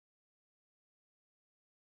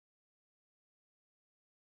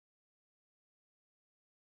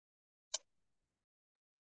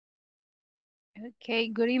Okay,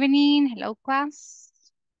 good evening. Hello, class.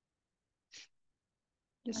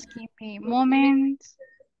 Just give me a moment.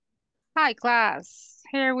 Hi, class.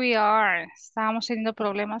 Here we are. Estábamos teniendo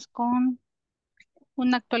problemas con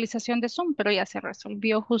una actualización de Zoom, pero ya se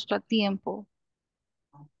resolvió justo a tiempo.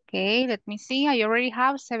 Okay, let me see. I already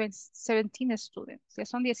have 17 students. Ya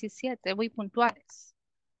son 17, muy puntuales.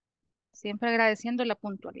 Siempre agradeciendo la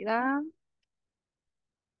puntualidad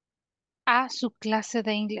a su clase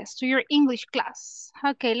de inglés, to your English class.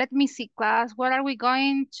 Okay, let me see, class. What are we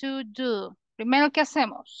going to do? Primero, ¿qué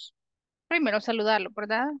hacemos? Primero saludarlo,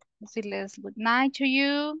 ¿verdad? Decirles good night to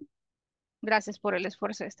you. Gracias por el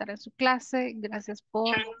esfuerzo de estar en su clase. Gracias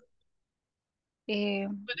por eh,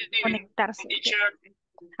 conectarse. Okay.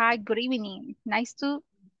 Hi, good evening. Nice to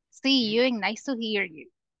see you and nice to hear you.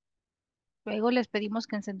 Luego les pedimos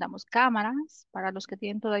que encendamos cámaras para los que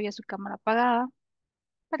tienen todavía su cámara apagada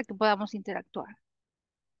para que podamos interactuar.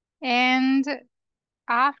 And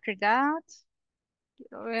after that,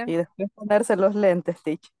 quiero ver. Y después ponerse los lentes,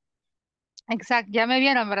 teacher. Exacto, ya me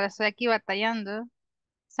vieron, ¿verdad? Estoy aquí batallando.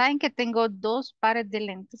 Saben que tengo dos pares de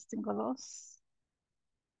lentes, tengo dos.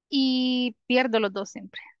 Y pierdo los dos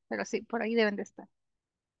siempre, pero sí, por ahí deben de estar.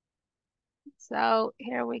 So,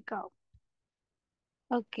 here we go.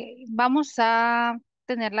 Ok, vamos a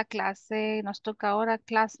tener la clase, nos toca ahora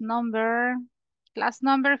class number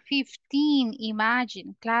 15,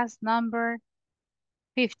 imagine, class number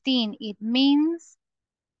 15. It means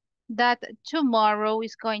that tomorrow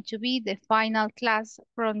is going to be the final class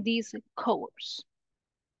from this course.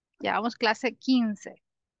 Llevamos clase 15.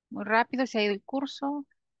 Muy rápido se ha ido el curso.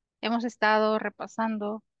 Hemos estado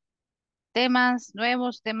repasando temas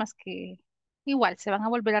nuevos, temas que igual se van a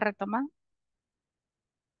volver a retomar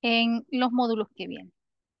en los módulos que vienen.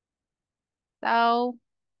 So,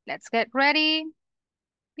 let's get ready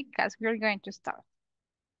because we're going to start.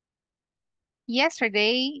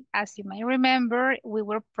 Yesterday, as you may remember, we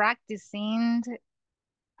were practicing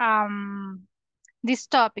this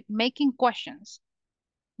topic, making questions,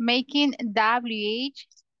 making WH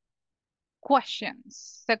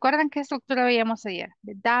questions. ¿Se acuerdan qué estructura veíamos ayer?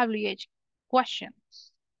 The WH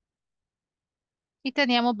questions. Y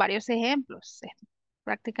teníamos varios ejemplos.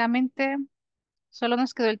 Prácticamente solo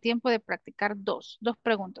nos quedó el tiempo de practicar dos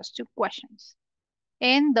preguntas, two questions.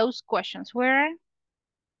 And those questions were,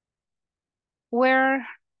 where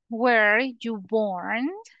were you born?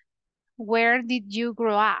 Where did you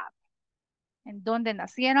grow up? ¿En dónde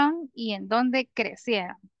nacieron y en dónde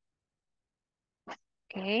crecieron?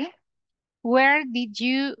 Okay. Where did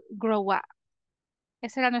you grow up?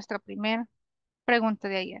 Esa era nuestra primera pregunta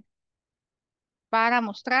de ayer. Para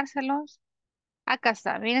mostrárselos, acá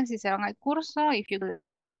está. Miren si se van al curso, if you go to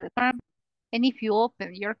the term, and if you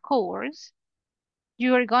open your course,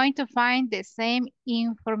 you are going to find the same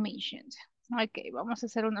information. Ok, vamos a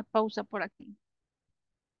hacer una pausa por aquí.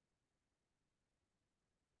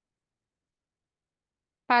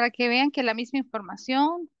 Para que vean que la misma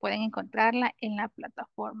información pueden encontrarla en la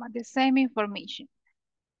plataforma. The same information.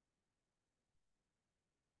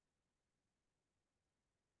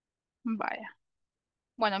 Vaya.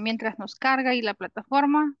 Bueno, mientras nos carga y la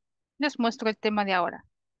plataforma, les muestro el tema de ahora.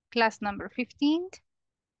 Class number 15.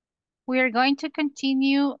 We are going to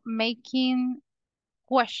continue making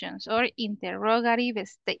questions or interrogative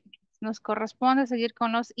statements. Nos corresponde seguir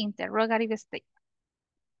con los interrogative statements.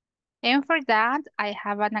 And for that, I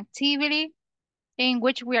have an activity in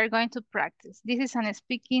which we are going to practice. This is an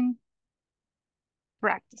speaking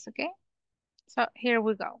practice, okay? So here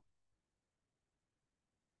we go.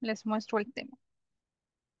 Les muestro el tema.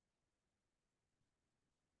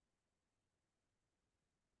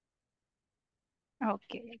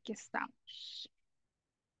 Ok, aquí estamos.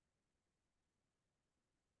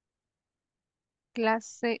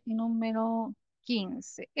 Clase número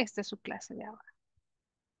 15. Esta es su clase de ahora.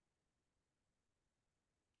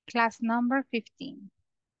 Class number 15.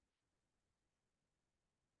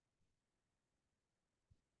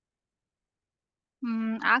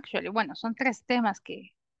 Actually, bueno, son tres temas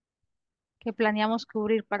que planeamos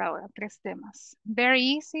cubrir para ahora. Tres temas. Very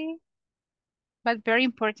easy, but very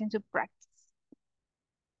important to practice.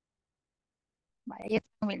 Vaya, ya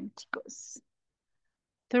también, chicos.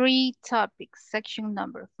 Three topics. Section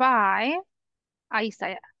number 5. Ahí está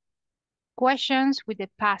ya. Questions with the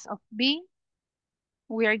past of be.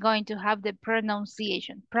 We are going to have the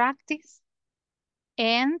pronunciation practice.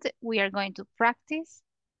 And we are going to practice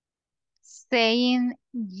saying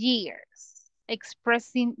years,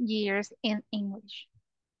 expressing years in English.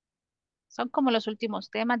 Son como los últimos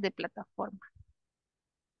temas de plataforma.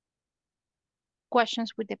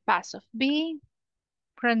 Questions with the past of be,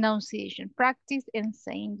 pronunciation practice, and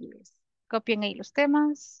saying years. Copien ahí los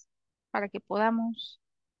temas para que podamos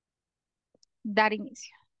dar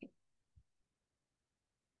inicio.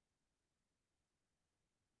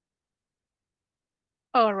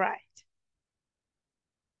 All right.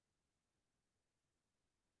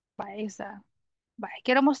 Vaya,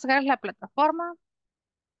 quiero mostrarles la plataforma.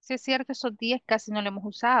 Si es cierto, esos días casi no lo hemos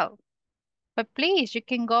usado. But please, you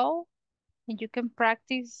can go and you can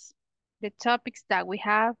practice the topics that we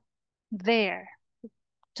have there.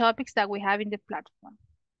 Topics that we have in the platform.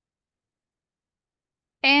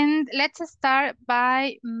 And let's start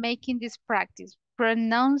by making this practice,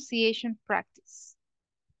 pronunciation practice.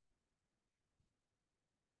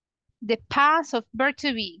 The past of verb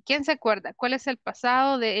to be. ¿Quién se acuerda? ¿Cuál es el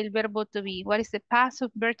pasado del verbo to be? What is the past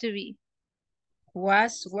of verb to be?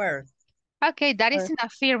 Was, were. Okay, that is Were. an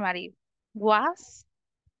affirmative. Was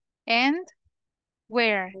and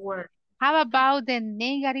where. Were. How about the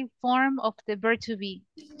negative form of the verb to be?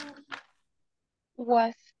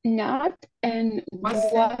 Was not and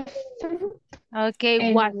wasn't Okay,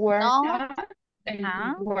 and was were not. not and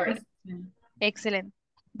Uh-huh. were. Excellent.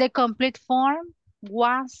 The complete form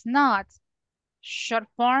was not. Short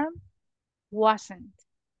form wasn't.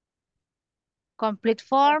 Complete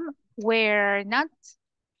form were not.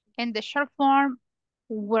 And the short form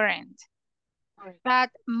weren't.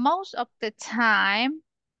 But most of the time,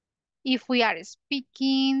 if we are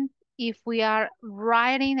speaking, if we are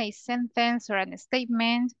writing a sentence or a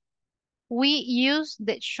statement, we use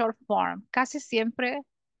the short form. Casi siempre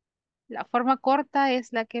la forma corta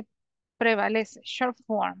es la que prevalece. Short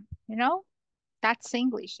form, you know? That's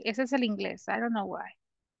English. Ese es el inglés. I don't know why.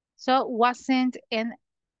 So wasn't and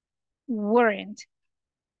weren't.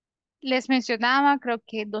 Les mencionaba, creo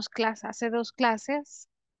que hace dos clases,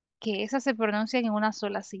 que esas se pronuncian en una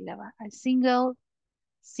sola sílaba. A single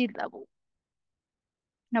syllable.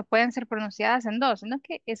 No pueden ser pronunciadas en dos, sino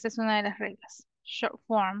que esa es una de las reglas. Short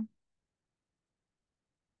form.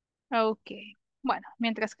 Ok. Bueno,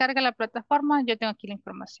 mientras carga la plataforma, yo tengo aquí la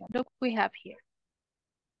información. Look, we have here.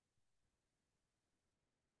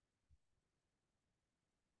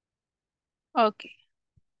 Ok.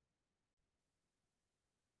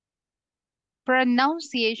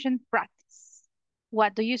 Pronunciation practice.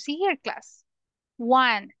 What do you see here, class?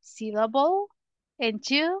 One syllable and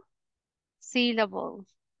two syllables.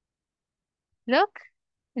 Look,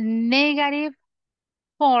 negative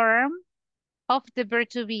form of the verb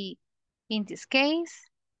to be. In this case,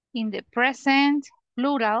 in the present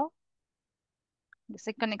plural. The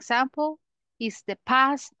second example is the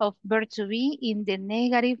past of verb to be in the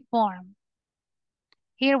negative form.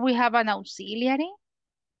 Here we have an auxiliary.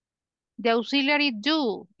 The auxiliary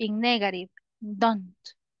do in negative, don't.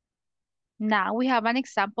 Now we have an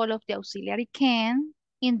example of the auxiliary can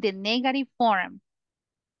in the negative form,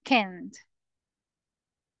 can't.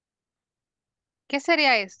 ¿Qué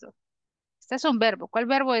sería esto? Este es un verbo. ¿Cuál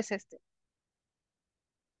verbo es este?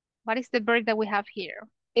 What is the verb that we have here?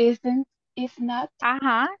 Isn't, is not,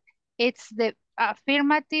 Ajá. It's the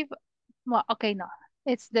affirmative, well, okay, no.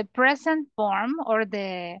 It's the present form or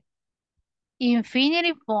the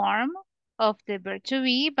infinitive form of the verb to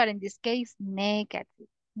be, but in this case, negative,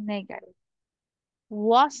 negative.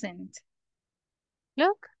 Wasn't.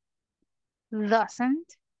 Look, doesn't,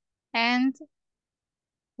 and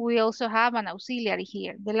we also have an auxiliary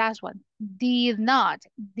here, the last one, did not,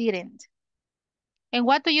 didn't. And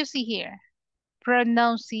what do you see here?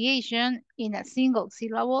 Pronunciation in a single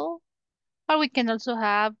syllable, or we can also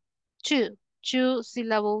have two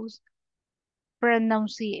syllables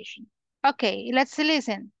pronunciation. Okay, let's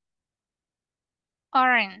listen.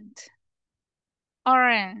 Aren't,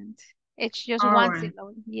 aren't. It's just one Aren't.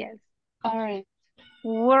 syllable, yes. aren't,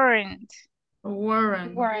 Weren't,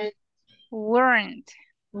 Weren't. weren't, weren't.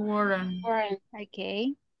 Weren't. weren't,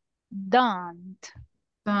 Okay. Don't.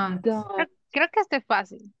 Don't. don't, Creo que este es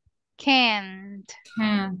fácil. Can't.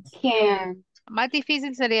 Can't. can't, Más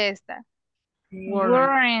difícil sería esta. Weren't.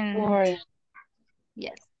 Weren't. weren't,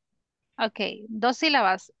 Yes. Ok. Dos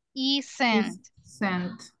sílabas. Isn't.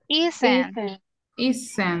 Isn't. Isn't. isn't,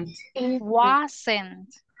 Isn't. isn't, Wasn't.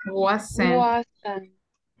 Wasn't. wasn't,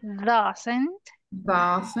 Doesn't.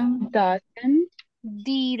 Doesn't. doesn't,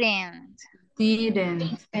 Didn't.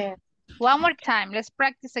 Didn't. didn't, One more time. Let's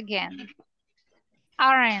practice again.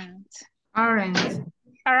 Aren't. Aren't.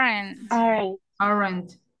 Aren't. aren't,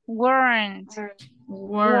 Aren't. Weren't. aren't,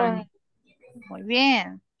 Weren't. Muy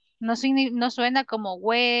bien. No, no suena como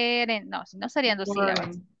weren't. No, si no serían dos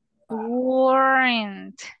sílabas.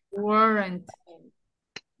 Weren't. Weren't.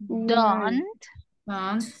 Don't.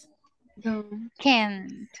 Don't. don't,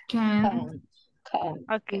 Can't. Can't. can't.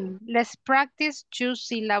 Okay, let's practice two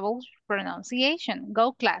syllables pronunciation.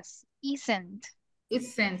 Go class. Isn't.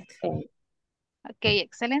 Isn't. Okay,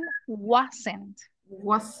 excellent. Wasn't.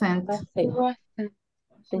 Wasn't. Wasn't.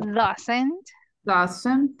 Doesn't.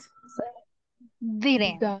 Doesn't.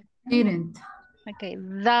 Didn't. Didn't. Okay,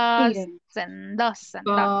 Didn't. doesn't. Doesn't.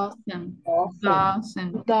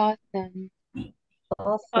 Doesn't. Doesn't.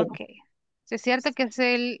 Okay. Sí, es cierto que es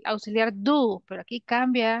el auxiliar do, pero aquí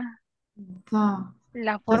cambia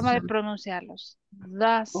la forma de Doesn't. pronunciarlos.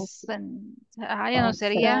 Doesn't. Ah, ya no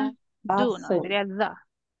sería do, no, sería the.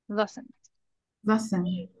 Doesn't. Doesn't.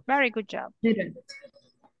 Very good job. Didn't.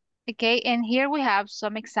 Okay, and here we have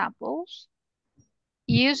some examples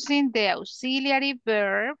using the auxiliary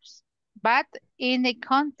verbs, but in a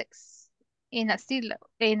context, in a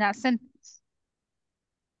sentence.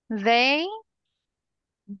 They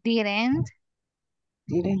didn't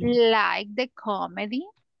like the comedy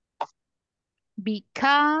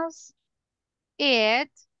because it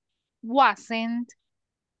wasn't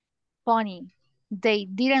funny. They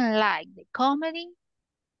didn't like the comedy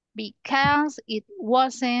because it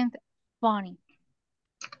wasn't funny.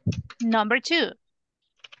 Number 2,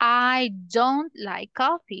 I don't like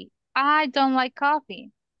coffee. I don't like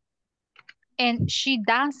coffee. And she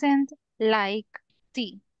doesn't like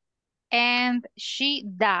tea. And she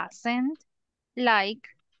doesn't like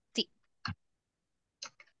tea.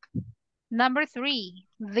 Number 3,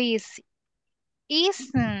 this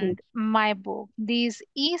isn't my book. This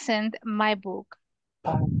isn't my book.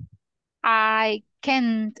 I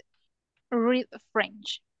can't read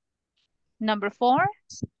French. Number 4,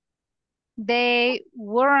 they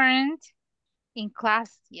weren't in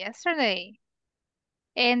class yesterday.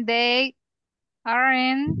 And they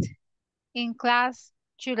aren't in class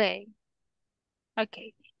today. Ok.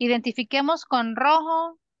 Identifiquemos con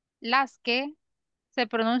rojo las que se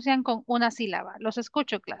pronuncian con una sílaba. Los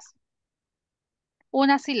escucho, clase.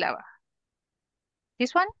 Una sílaba.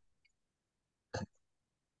 This one?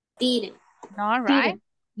 Didn't. No, right?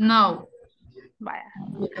 No. Vaya.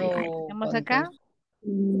 No, Tenemos acá.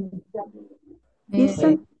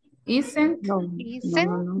 Isn't. Isn't. No. No.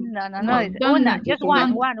 Dice Don't. una. Just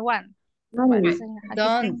one. Don't. One. Bueno, aquí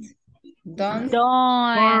tengo.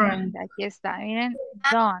 Don't. Aquí está. Miren.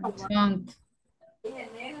 Don't. Don't.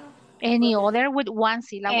 Any other with one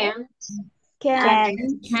syllable? Can't.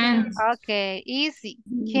 Okay. Easy.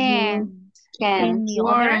 Can't. Can. Any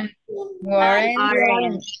other?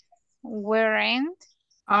 Aren't. Weren't.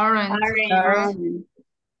 Aren't.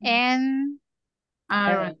 And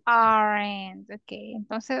Aren't. aren't. Okay.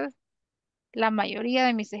 Entonces, la mayoría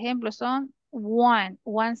de mis ejemplos son one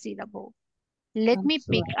syllable. Let me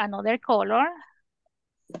pick another color.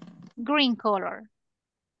 Green color.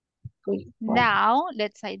 Now,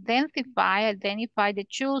 let's identify the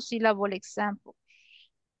two syllable example.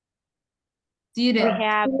 We Didn't.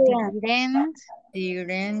 have didn't,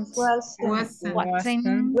 wasn't,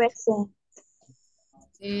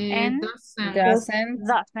 and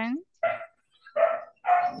doesn't.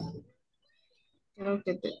 Creo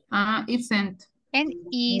que isn't. And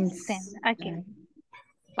isn't. Okay.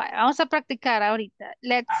 Vale, vamos a practicar ahorita.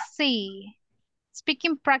 Let's see.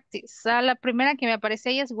 Speaking practice. La primera que me aparece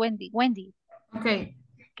ahí es Wendy. Wendy, Okay.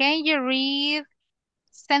 can you read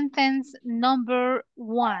sentence number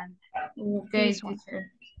 1? Okay, This one.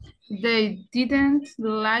 teacher. They didn't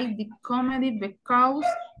like the comedy because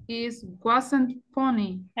it wasn't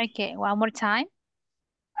funny. Okay, one more time.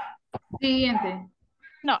 Siguiente.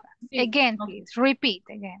 No, Sí, again, okay. please. Repeat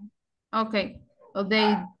again. Okay.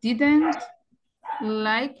 They didn't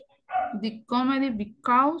like the comedy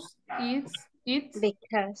because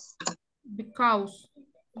because.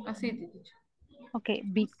 Así, teacher. Okay,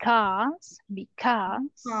 because.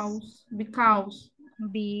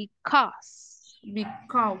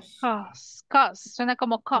 Suena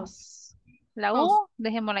como cause. La U,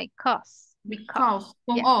 dejémosla ahí, cause. Because.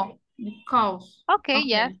 Con Yeah. O. Because. Okay,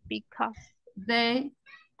 yes, because. They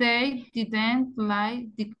didn't like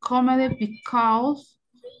the comedy because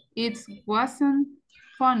it wasn't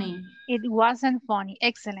funny. It wasn't funny.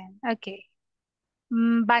 Excellent. Okay.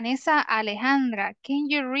 Vanessa Alejandra, can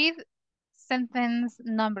you read sentence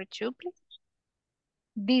number 2, please?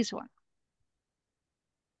 This one.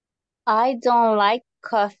 I don't like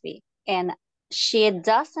coffee and she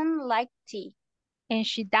doesn't like tea. And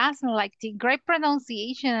she doesn't like tea. Great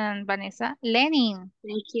pronunciation, Vanessa. Lenin,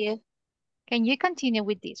 Thank you. can you continue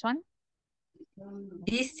with this one?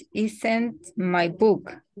 This isn't my book.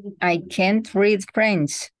 I can't read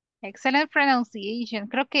French. Excellent pronunciation.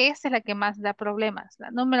 Creo que esta es la que más da problemas. La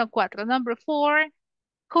número 4. Number 4.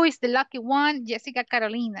 Who is the lucky one? Jessica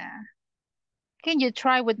Carolina. Can you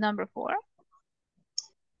try with number 4?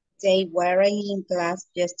 They weren't in class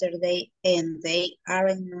yesterday and they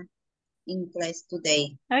aren't in class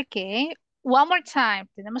today. Okay. One more time.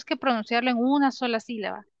 Tenemos que pronunciarlo en una sola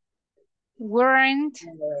sílaba. Weren't,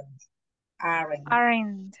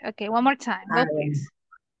 aren't. Okay, one more time. Go, please.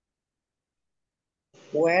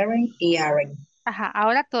 Weren't y aren't. Ajá,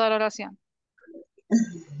 ahora toda la oración.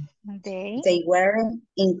 They. They weren't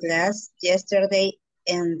in class yesterday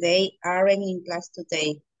and they aren't in class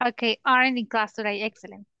today. Okay, aren't in class today.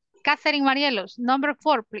 Excellent. Catherine Marielos, number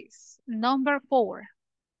 4, please. Number 4.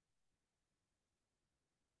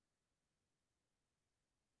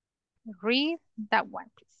 Read that one,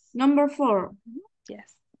 please. Number 4.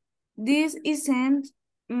 Yes. This isn't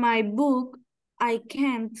my book. I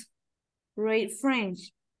can't read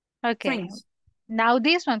French. Okay. French. Now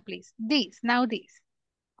this one, please. Now this.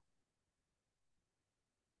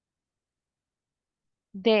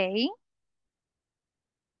 They.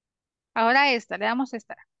 Ahora esta, le damos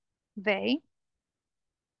esta. They.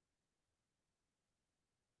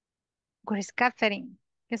 Where is Catherine?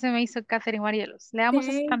 ¿Qué se me hizo Catherine Marielos? Le damos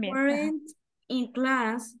esta They también. Ajá. weren't in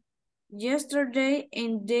class yesterday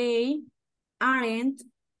and they aren't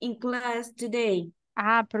in class today.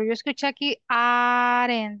 Ah, pero yo escuché aquí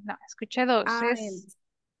aren't. No, escuché dos. Aren't.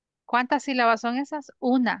 ¿Cuántas sílabas son esas?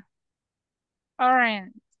 Una.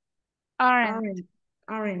 Aren't. Aren't.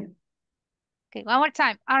 Aren't. Okay, one more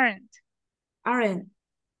time. Aren't. Aren't.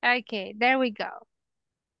 Okay, there we go.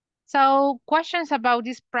 So, questions about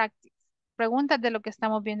this practice. Preguntas de lo que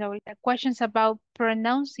estamos viendo ahorita. Questions about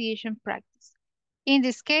pronunciation practice. In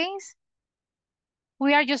this case,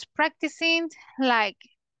 we are just practicing like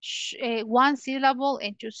one syllable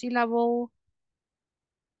and two syllable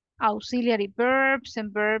auxiliary verbs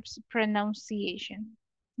and verbs pronunciation.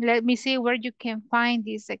 Let me see where you can find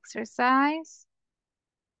this exercise.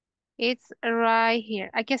 It's right here.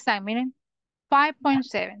 Aquí está, miren.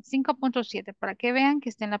 5.7, 5.7, para que vean que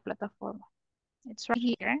está en la plataforma. It's right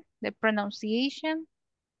here, the pronunciation,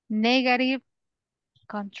 negative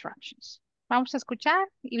contractions. Vamos a escuchar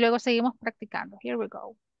y luego seguimos practicando. Here we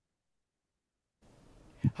go.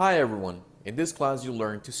 Hi everyone. In this class you'll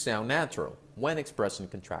learn to sound natural when expressing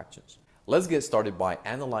contractions. Let's get started by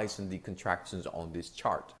analyzing the contractions on this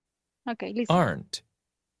chart. Okay, listen. Aren't,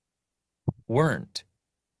 weren't,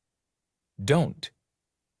 don't,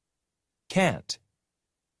 can't.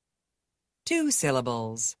 2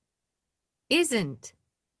 syllables. Isn't,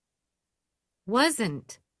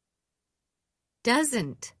 wasn't,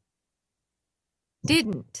 doesn't,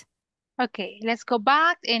 didn't. Okay, let's go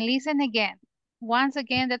back and listen again. Once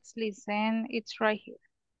again, let's listen. It's right here.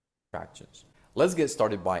 Contractions. Let's get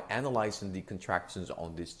started by analyzing the contractions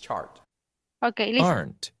on this chart. Okay, listen.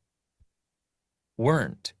 Aren't,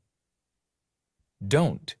 weren't,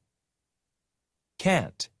 don't,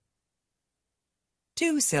 can't.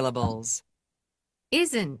 2 syllables.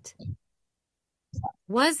 Isn't,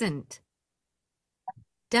 wasn't,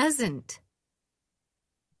 doesn't,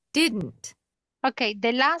 didn't. Okay,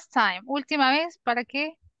 the last time, última vez para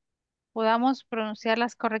que podamos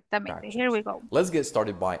pronunciarlas correctamente. Here we go. Let's get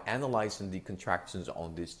started by analyzing the contractions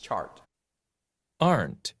on this chart.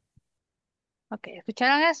 Aren't, Okay,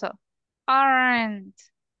 ¿escucharon eso? Aren't,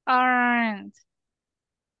 aren't.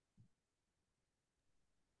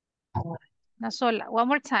 Una sola. One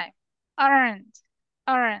more time. Aren't,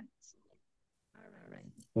 aren't,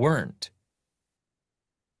 weren't,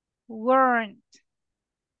 weren't,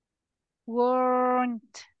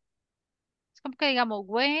 weren't. Es como que digamos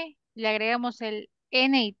we, le agregamos el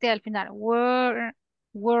N y T al final.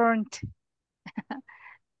 Weren't.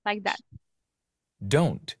 Like that.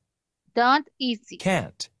 don't, Don't, easy.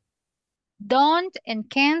 can't. Don't and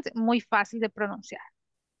can't, muy fácil de pronunciar.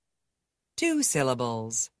 2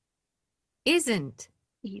 syllables. Isn't,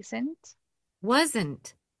 Isn't,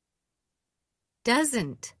 wasn't,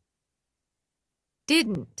 doesn't,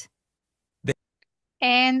 didn't.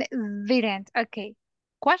 and didn't. Okay.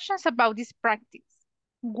 Questions about this practice.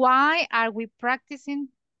 Why are we practicing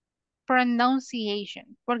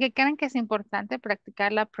pronunciation? ¿Por qué creen que es importante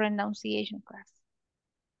practicar la pronunciation class?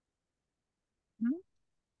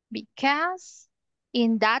 Because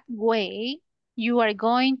in that way you are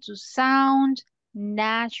going to sound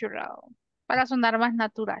natural. Para sonar más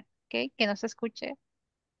natural, ¿ok? Que no se escuche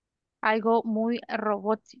algo muy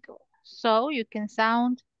robótico. So you can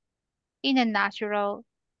sound in a natural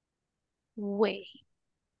way.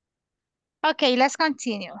 Okay, let's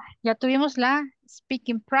continue. Ya tuvimos la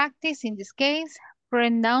speaking practice, in this case,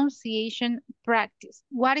 pronunciation practice.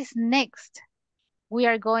 What is next? We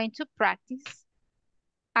are going to practice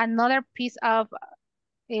another piece of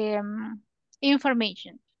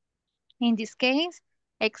information. In this case,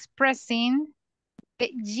 expressing the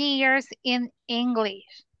years in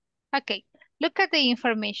English. Okay, Look at the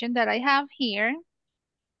information that I have here.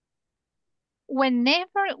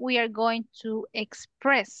 Whenever we are going to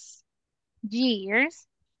express years,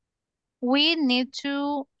 we need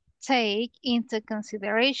to take into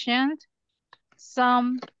consideration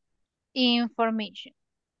some information.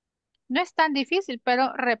 No es tan difícil,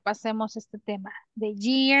 pero repasemos este tema. The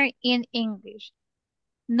year in English.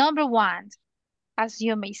 Number one, as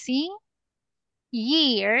you may see,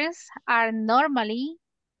 years are normally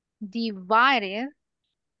divided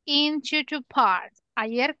into two parts.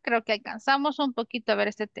 Ayer creo que alcanzamos un poquito a ver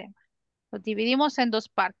este tema. Lo dividimos en dos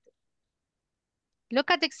partes.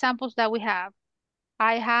 Look at the examples that we have.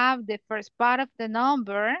 I have the first part of the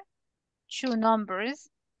number, two numbers,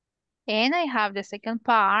 and I have the second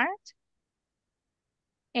part,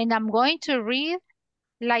 and I'm going to read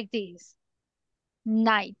like this.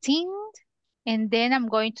 19, and then I'm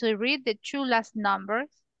going to read the two last numbers,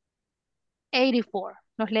 84.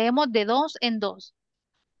 Los leemos de dos en dos,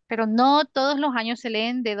 pero no todos los años se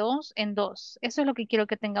leen de dos en dos. Eso es lo que quiero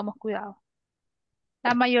que tengamos cuidado.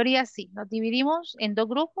 La mayoría sí, nos dividimos en dos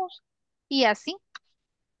grupos y así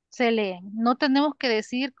se leen. No tenemos que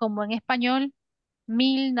decir como en español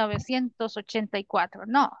 1984.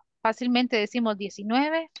 No, fácilmente decimos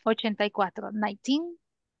 1984,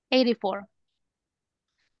 1984.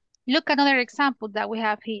 Look at another example that we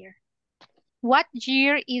have here. What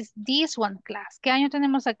year is this one, class? ¿Qué año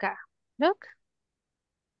tenemos acá? Look.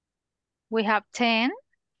 We have 10.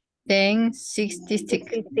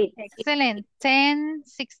 1066. Excelente.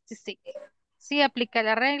 1066. Sí, aplica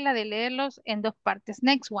la regla de leerlos en dos partes.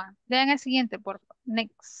 Next one. Lean el siguiente, por favor.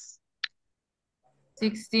 Next.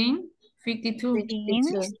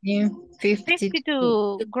 1652.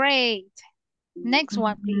 52. Great. Next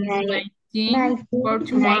one, please.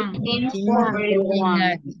 1941.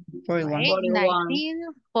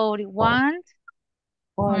 1941.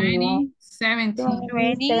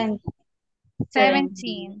 2017.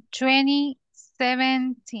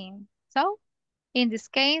 2017. So, in this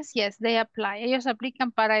case, yes, they apply. Ellos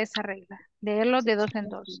aplican para esa regla. Leerlos de dos en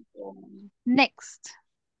dos. Next.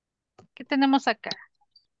 ¿Qué tenemos acá?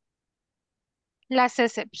 Las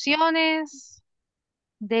excepciones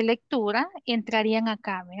de lectura entrarían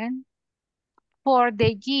acá, miren. For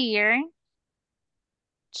the year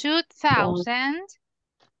 2000,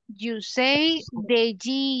 you say the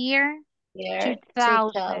year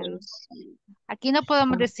 2000. Aquí no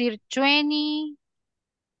podemos decir 20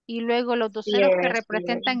 y luego los dos ceros que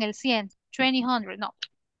representan el 100. 20, no.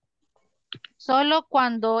 Solo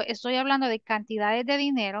cuando estoy hablando de cantidades de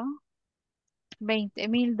dinero,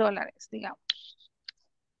 $20,000, digamos.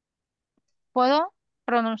 Puedo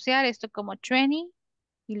pronunciar esto como 20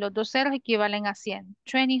 y los dos ceros equivalen a 100.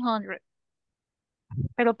 20.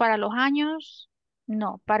 Pero para los años,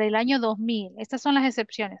 no. Para el año 2000. Estas son las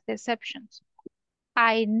excepciones, the exceptions.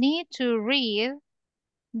 I need to read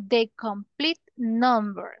the complete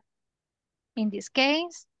number. In this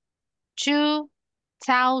case,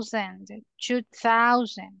 2000.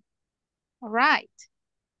 2000. All right.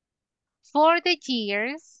 For the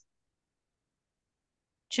years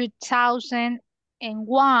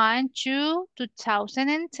 2001 to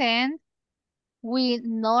 2010, we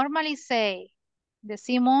normally say,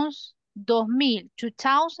 decimos 2000,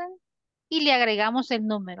 2000, y le agregamos el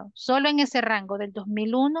número. Solo en ese rango del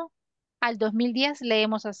 2001 al 2010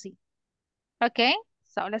 leemos así. Ok,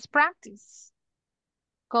 so let's practice.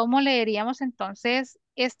 ¿Cómo leeríamos entonces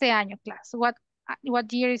este año, class? What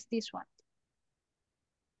year is this one?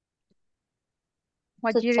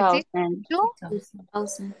 What year is it?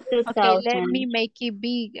 2000. Okay, let me make it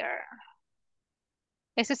bigger.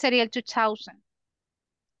 Ese sería el 2000.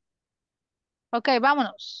 Ok,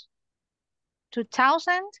 vámonos. 1.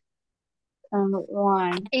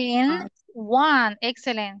 And 1.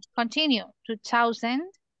 Excellent. Continue. 2000.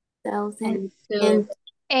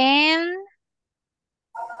 And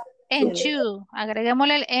And 2.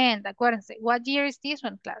 Agreguémosle el and. Acuérdense. What year is this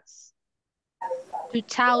one, class?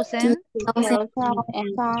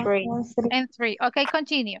 2003. And 3. Okay,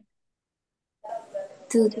 continue.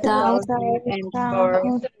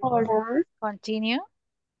 2004. Continue.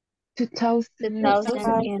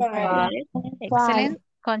 2005. Excellent.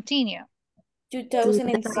 Continue.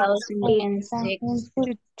 2006.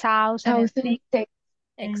 2006.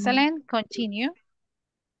 Excellent. Continue.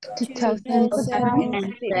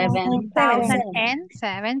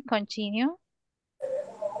 2007. Continue.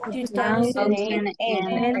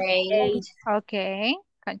 2008. Okay.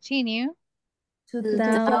 Continue.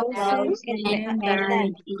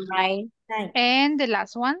 2009. And the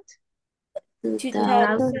last one.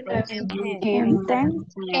 2010.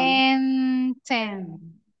 And 10.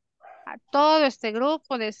 A todo este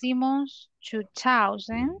grupo decimos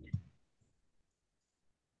 2000.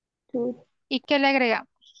 ¿Y qué le agregamos?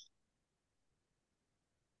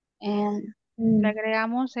 Le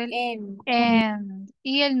agregamos el and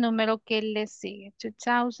y el número que le sigue.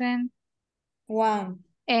 2000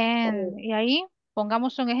 and. Y ahí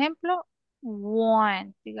pongamos un ejemplo.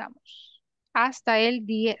 1, digamos. Hasta el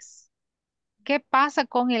 10. ¿Qué pasa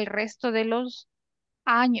con el resto de los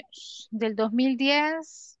años? Del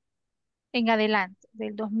 2010 en adelante.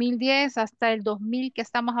 Del 2010 hasta el 2000 que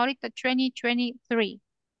estamos ahorita. 2023.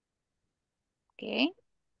 ¿Ok?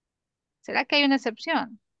 ¿Será que hay una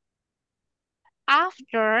excepción?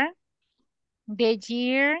 After the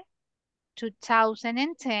year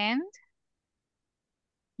 2010,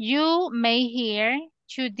 you may hear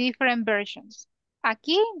two different versions.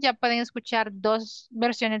 Aquí ya pueden escuchar dos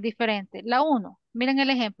versiones diferentes. La uno, miren el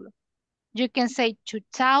ejemplo. You can say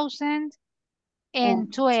 2012,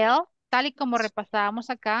 tal y como repasábamos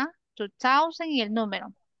acá, 2000 y el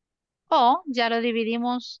número. O ya lo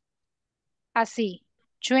dividimos así,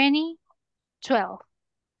 2012,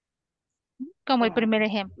 como el primer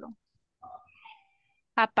ejemplo.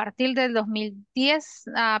 A partir del 2010,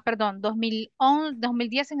 perdón, 2011,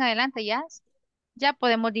 2010 en adelante ya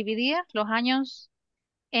podemos dividir los años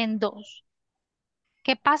en dos.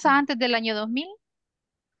 ¿Qué pasa antes del año 2000?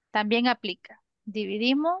 También aplica.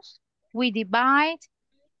 Dividimos, we divide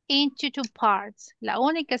into two parts. La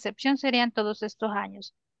única excepción serían todos estos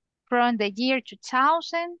años. From the year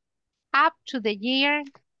 2000 up to the year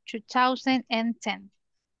 2010.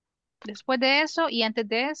 Después de eso y antes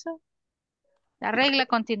de eso, la regla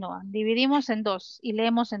continúa. Dividimos en dos y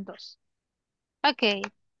leemos en dos. Okay,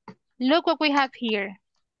 look what we have here.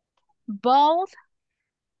 Both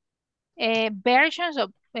versions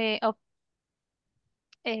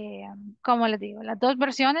 ¿cómo les digo? Las dos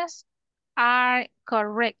versiones are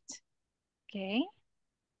correct. Okay.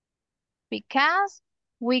 Because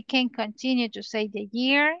we can continue to say the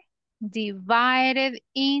year divided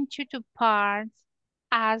into two parts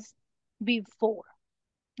as before.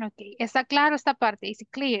 Okay. ¿Está claro esta parte? Is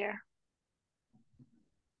it clear?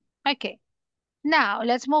 Okay. Now,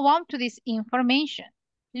 let's move on to this information.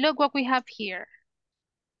 Look what we have here.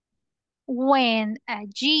 When a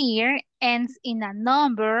year ends in a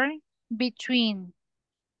number between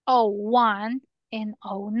 01 and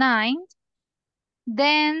 09,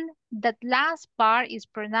 then that last part is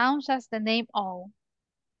pronounced as the name O.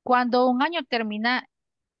 Cuando un año termina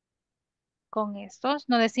con estos,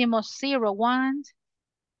 no decimos 01,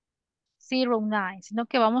 09, sino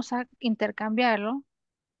que vamos a intercambiarlo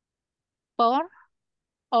por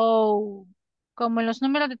O, como en los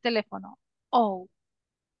números de teléfono, O.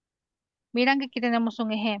 Miran que aquí tenemos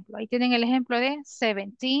un ejemplo. Ahí tienen el ejemplo de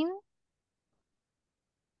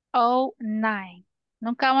 1709.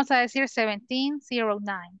 Nunca vamos a decir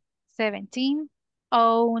 1709.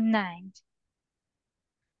 1709.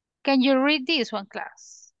 Can you read this one,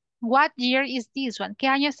 class? What year is this one? ¿Qué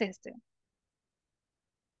año es este?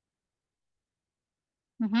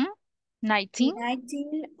 19.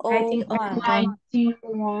 1901.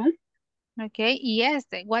 1901. Okay, y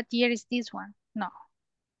este, what year is this one? No,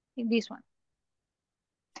 this one.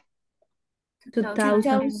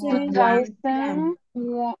 2001.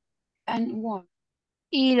 2001.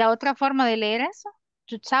 ¿Y la otra forma de leer eso?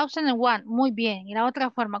 2001, muy bien. ¿Y la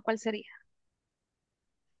otra forma cuál sería?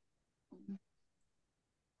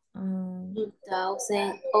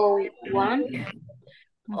 2001.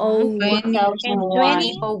 Ujú.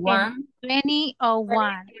 2001.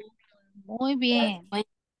 2001. Muy bien.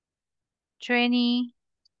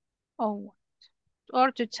 2001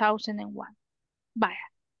 or 2001. Vaya.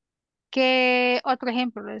 ¿Qué otro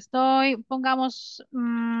ejemplo les doy? Pongamos,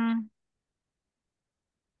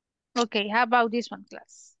 okay, how about this one,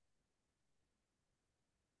 class?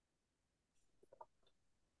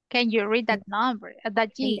 Can you read that number,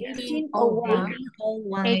 that year? 1801.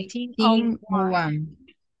 1801.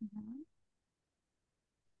 Mhm.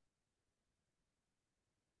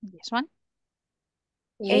 This one?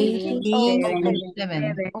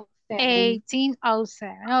 1807.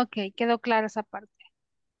 1807. Okay, quedó clara esa parte.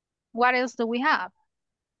 What else do we have?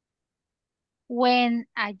 When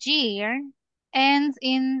a year ends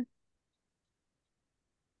in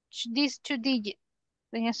these two digits,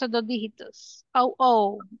 en esos dos dígitos,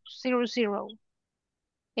 0000.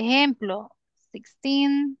 Ejemplo,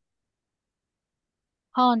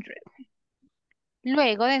 1600.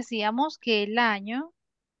 Luego decíamos que el año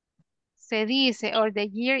se dice, or the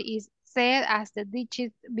year is said as the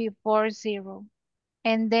digit before 0,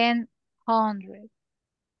 and then 100.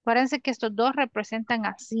 Acuérdense que estos dos representan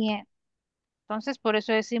a 100. Entonces, por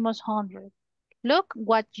eso decimos 100. Look,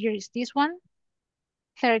 what year is this one?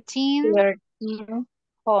 1300.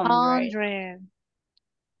 1300.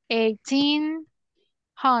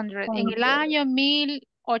 1800. En el año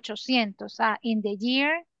 1800. In the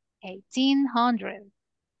year 1800.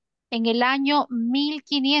 En el año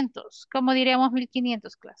 1500. ¿Cómo diríamos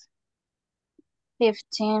 1500, clase?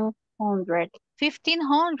 1500.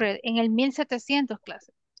 1500. En el 1700,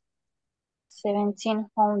 clase.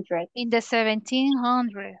 1700. In the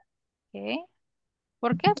 1700. ¿Ok?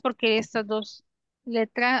 ¿Por qué? Porque estas dos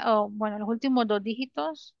letras, o bueno, los últimos dos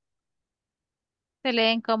dígitos se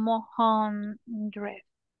leen como 100.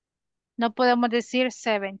 No podemos decir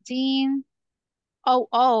 1700.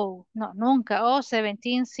 No, nunca.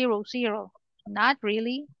 1700. Not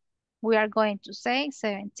really. We are going to say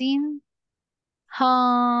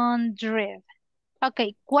 1700.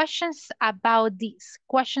 Okay, questions about this.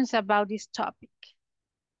 Questions about this topic.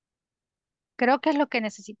 Creo que es lo que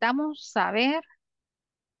necesitamos saber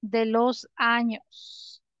de los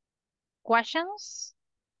años. Questions?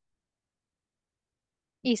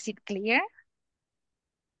 Is it clear?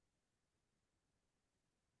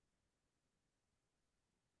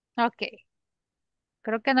 Okay.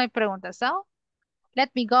 Creo que no hay preguntas. So,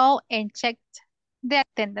 let me go and check the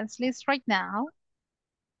attendance list right now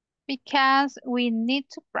because we need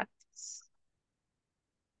to practice.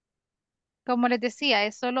 Como les decía,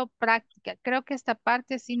 es solo práctica. Creo que esta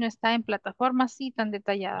parte sí no está en plataforma así tan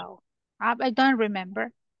detallado. I don't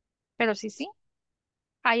remember. Pero sí.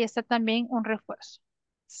 Ahí está también un refuerzo.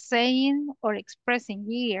 Saying or expressing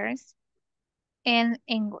years in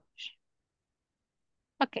English.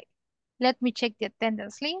 Okay. Let me check the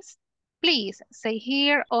attendance list. Please say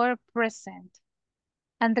here or present.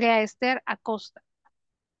 Andrea Esther Acosta.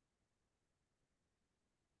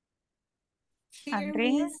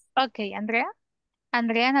 Andrea. Ok, Andrea.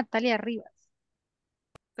 Andrea Natalia Rivas.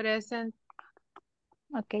 Present.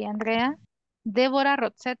 Ok, Andrea. Débora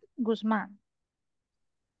Rotzet Guzmán.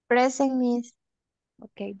 Present, Miss.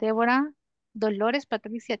 Ok, Débora Dolores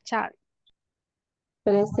Patricia Chávez.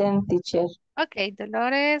 Present, teacher. Ok,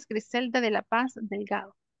 Dolores Griselda de la Paz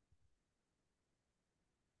Delgado.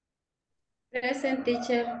 Present,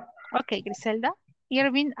 teacher. Ok, Griselda.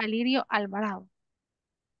 Irving Alirio Alvarado.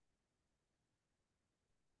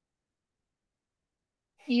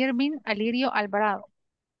 Irving Alirio Alvarado.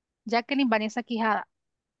 Jacqueline Vanessa Quijada.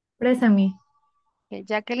 Present, Miss. Ok,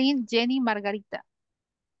 Jacqueline Jenny Margarita.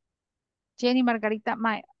 Jenny Margarita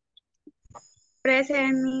Maya.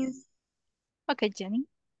 Present, Miss. Ok, Jenny.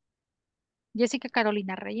 Jessica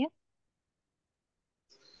Carolina Reyes.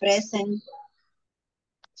 Present.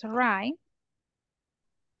 That's right.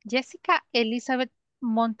 Jessica Elizabeth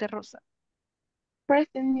Monterrosa.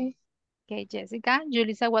 Present, Miss. Ok, Jessica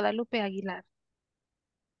Julissa Guadalupe Aguilar.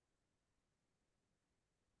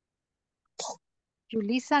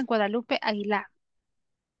 Julissa Guadalupe Aguilar.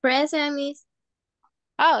 Present, Miss.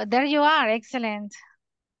 Oh, there you are. Excellent.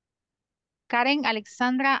 Karen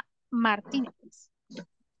Alexandra Martínez.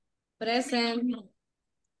 Present.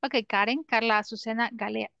 Ok, Karen Carla Azucena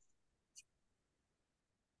Galea.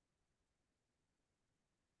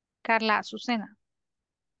 Carla Azucena.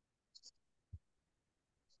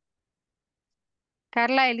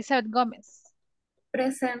 Carla Elizabeth Gómez.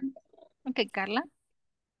 Present. Ok, Carla.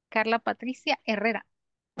 Carla Patricia Herrera.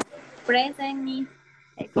 Present, Miss.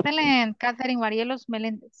 Excelente. Catherine Marielos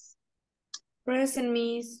Meléndez. Present,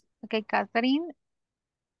 Miss. Ok, Catherine.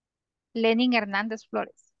 Lenin Hernández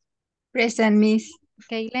Flores. Present, Miss.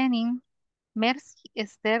 Ok, Lenin. Mercy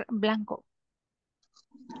Esther Blanco.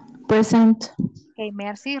 Present. Ok,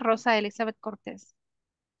 Mercy Rosa Elizabeth Cortés.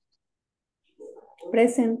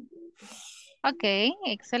 Present. Ok,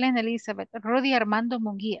 excelente Elizabeth. Rudy Armando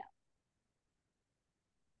Munguía.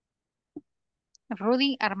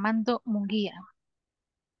 Rudy Armando Munguía.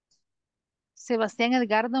 Sebastián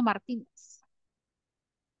Edgardo Martínez.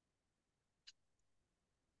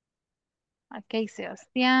 Ok,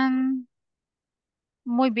 Sebastián.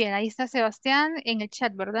 Muy bien, ahí está Sebastián en el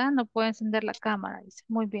chat, ¿verdad? No puede encender la cámara, dice.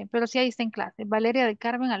 Muy bien, pero sí ahí está en clase. Valeria del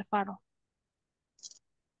Carmen Alfaro.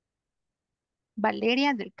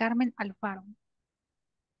 Valeria del Carmen Alfaro.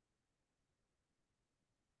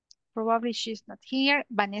 Probably she's not here.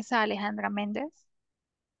 Vanessa Alejandra Méndez.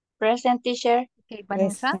 Present, teacher. Ok,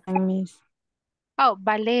 Vanessa. Present, Miss. Oh,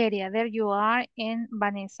 Valeria, there you are, and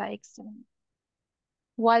Vanessa, excellent.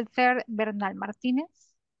 Walter Bernal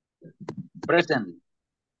Martínez. Present.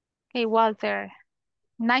 Okay, Walter.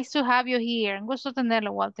 Nice to have you here. Un gusto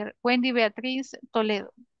tenerlo, Walter. Wendy Beatriz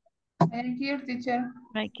Toledo. Thank you, teacher.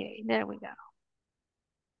 Okay, there we go.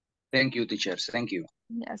 Thank you, teachers. Thank you.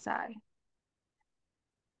 Ya sabe.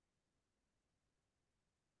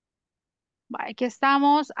 Va, aquí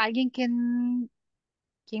estamos. Alguien que...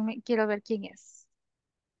 quiero ver quién es.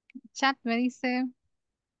 Chat me dice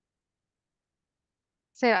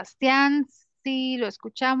Sebastián. Sí, lo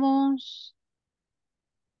escuchamos.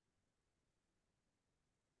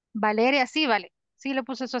 Valeria, sí, vale. Sí, le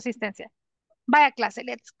puse su asistencia. Vaya clase,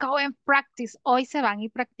 let's go and practice. Hoy se van y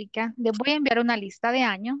practican. Les voy a enviar una lista de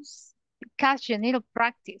años. Because you need to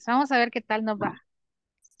practice. Vamos a ver qué tal nos va.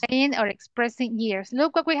 Saying or expressing years.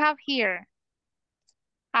 Look what we have here.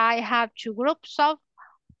 I have two groups of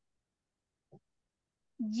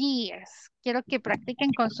years. Quiero que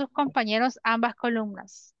practiquen con sus compañeros ambas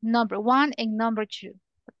columnas. Number one and number two.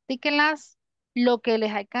 Practíquenlas lo que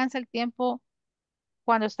les alcanza el tiempo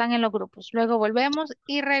cuando están en los grupos. Luego volvemos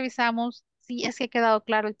y revisamos si es que ha quedado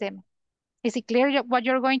claro el tema. Is it clear what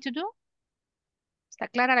you're going to do? ¿Está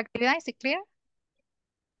clara la actividad? Is it clear?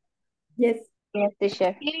 Yes. Yes,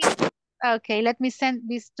 teacher. Okay, let me send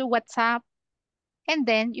this to WhatsApp and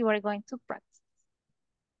then you are going to practice.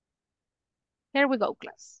 Here we go,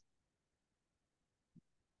 class.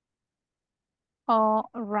 All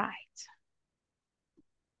right.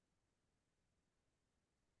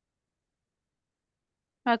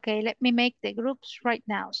 Okay, let me make the groups right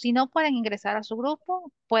now. Si no pueden ingresar a su grupo,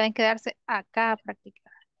 pueden quedarse acá a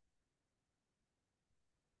practicar.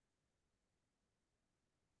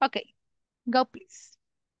 Okay, go please.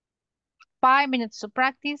 5 minutes to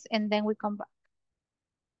practice and then we come back.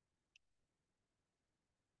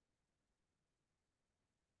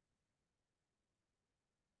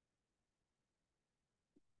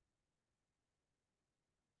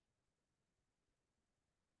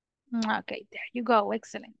 Okay, there you go.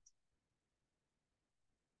 Excellent.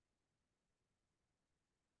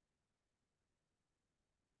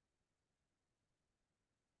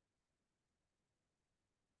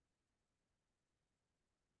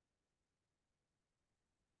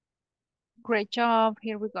 Great job.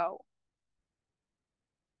 Here we go.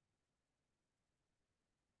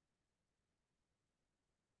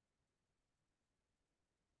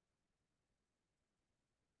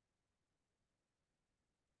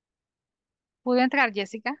 ¿Pudo entrar,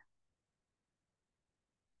 Jessica?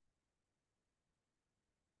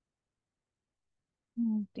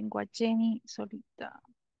 Tengo a Jenny solita.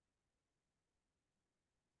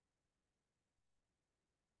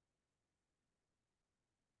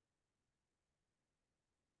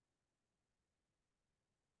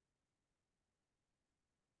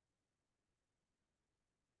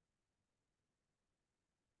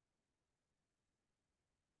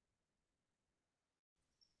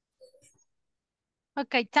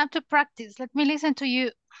 Okay, time to practice. Let me listen to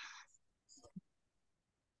you.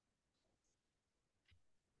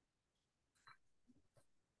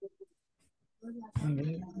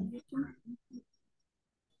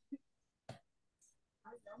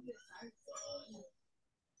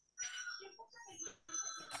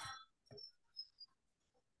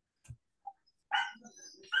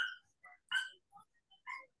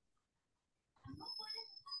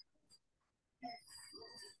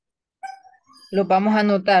 Los vamos a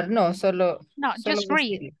anotar, no, No, solo just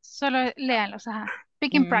read. decirlo. Solo léanlos. Ajá.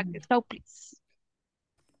 Speaking practice. Go, please.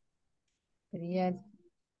 Sería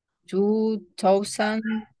 2006.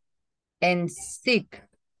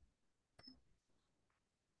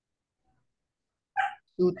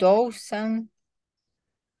 2000.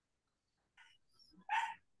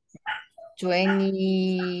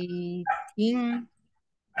 2010.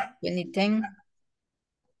 2010.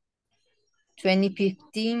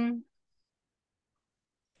 2015.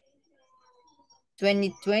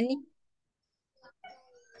 2020.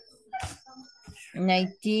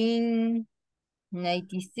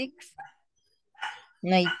 1996.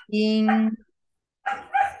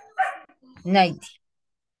 1990.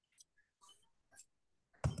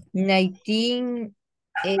 1980.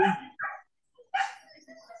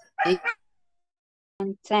 10.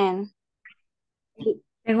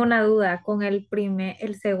 Tengo una duda con el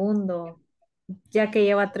segundo, ya que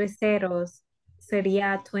lleva 3 ceros,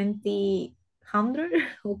 ¿sería 2000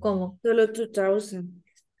 o cómo? Solo 2000.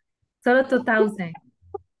 Solo 2000.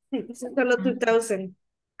 Solo 2000.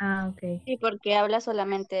 Ah, ok. Sí, porque habla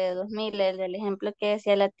solamente de 2000. El ejemplo que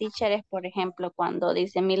decía la teacher es, por ejemplo, cuando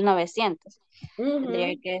dice 1900.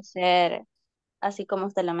 Tendría que ser así como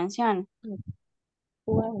usted lo menciona.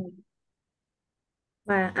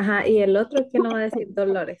 Ajá, y el otro, ¿quién lo va a decir?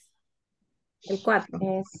 Dolores. El 4.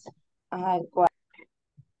 Es, el 4.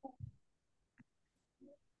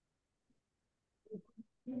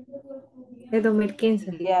 Es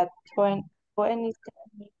 2015. Ya, 20,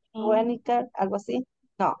 algo así.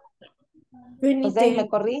 No. Pues de ahí me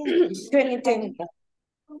corrí. 2010.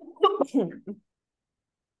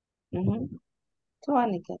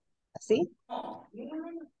 20, ¿así?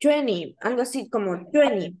 20, algo así como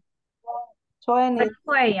 20. ¿Cuál 20,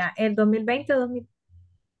 fue ella? ¿El 2020 o 2015?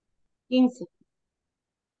 15.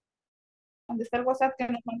 ¿Dónde está el WhatsApp que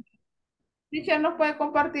no Teacher no puede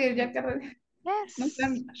compartir, ya que no sé, Yes, me da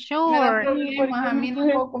sure. problemas, a mí no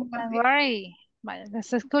puedo Don't compartir. worry. Vale,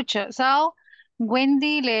 les escucho. So,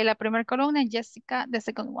 Wendy lee la primera columna, Jessica the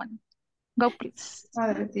second one. Go, please.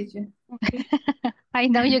 Padre, teacher. I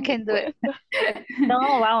know you can do it. No,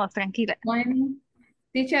 vamos, tranquila. 20.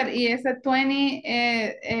 Teacher, y ese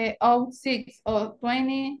 20 06 o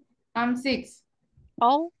 20 6.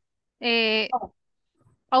 Oh, eh,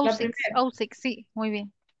 La 06, primera. 06, sí, muy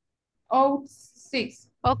bien. 06.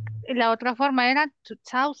 La otra forma era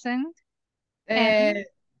 2000 and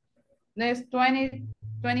Es 20,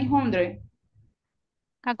 20.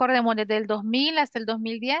 acordemos desde el 2000 hasta el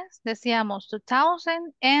 2010 decíamos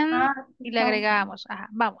 2000 and y le 2000. agregábamos, ajá,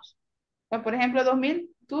 vamos, Por ejemplo, 2000,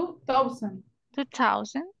 2000.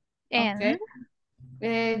 2000 and Ok.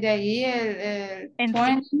 De ahí el and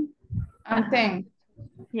 20 and ajá, 10.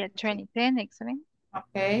 yeah, 2010, excellent.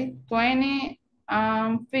 Ok. 20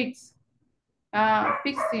 fix.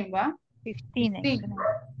 15, ¿va? 15, 15. excellent.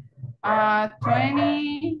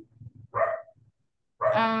 20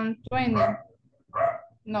 and 20.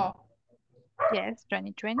 No. Yes,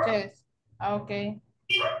 2020. Yes. Okay.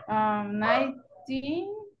 19,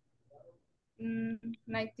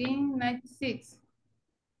 1996.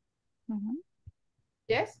 Mhm.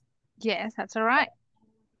 Yes. Yes, that's all right.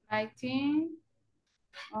 19,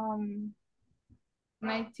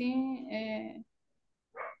 19,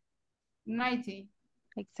 90.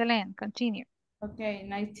 Excellent. Continue. Okay.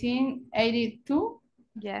 1982.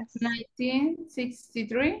 Yes.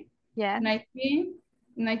 1963. Yes.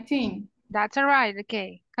 19. That's all right.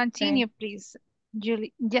 Okay. Continue, please.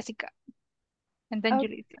 Jessica. And then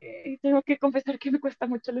Julie. Tengo que confesar que me cuesta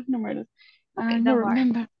mucho los números. Okay, No don't worry.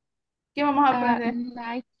 remember. ¿Qué vamos a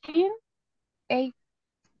aprender? 19,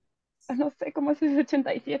 no sé cómo es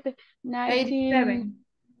 87. 87.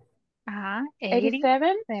 Ajá. 87.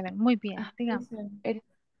 87. Muy bien. Digamos. 1000.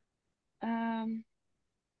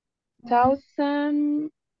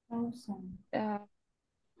 1000.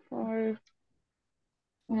 For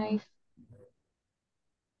nice.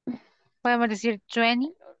 Podemos decir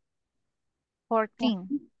 2014.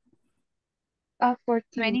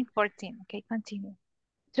 14. 2014. Okay, continue.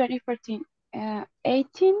 2014.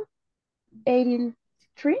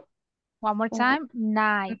 1883. One more time.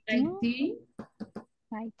 19.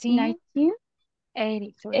 19.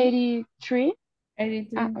 1983.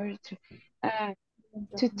 83.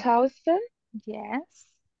 2000. Yes.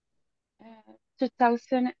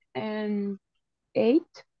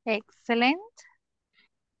 2008. Excellent.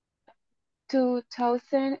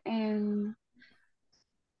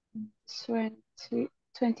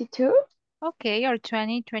 2022. Okay, or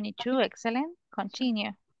 2022. Excellent.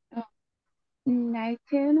 Continue.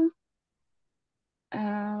 19.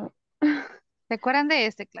 ¿Se acuerdan de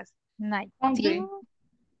este clase? 19.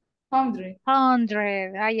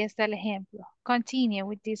 100. Ahí está el ejemplo. Continue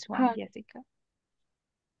with this one, Jessica.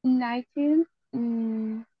 19.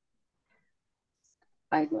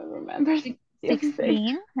 I don't remember.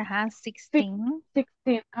 16. Ajá, 16.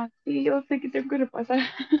 16. Sí, yo sé que tengo que repasar.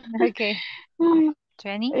 Okay. 20.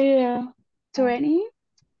 20.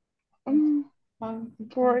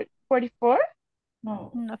 44.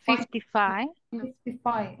 No. 55.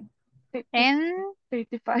 55. And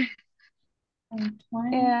 55. And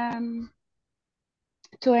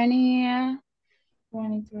 20.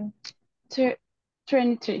 23.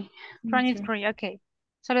 23. 23. Okay.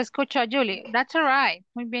 Solo escucho a Julie. That's all right.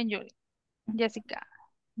 Muy bien, Julie. Jessica.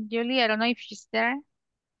 Julie, I don't know if she's there.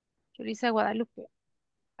 Julissa Guadalupe.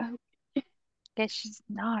 Guess she's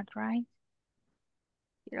not, right?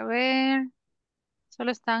 Quiero ver.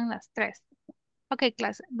 Solo están las tres. Okay,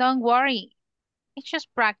 clase. Don't worry. It's just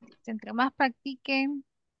practice. Entre más practiquen,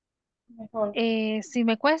 Mejor. si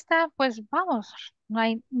me cuesta, pues vamos. No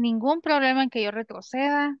hay ningún problema en que yo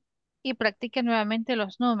retroceda y practique nuevamente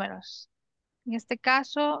los números. En este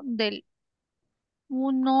caso, del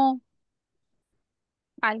 1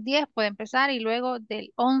 al 10 puede empezar y luego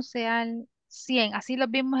del 11 al 100. Así lo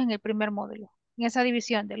vimos en el primer módulo. En esa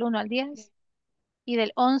división del 1 al 10 y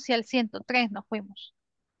del 11 al 103 nos fuimos.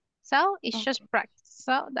 So, it's just practice.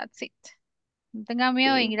 So, that's it. No tengan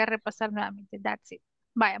miedo en ir a repasar nuevamente. That's it.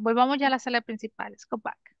 Vaya, volvamos ya a la sala principal. Let's go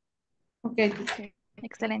back. Okay.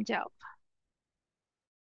 Excellent job.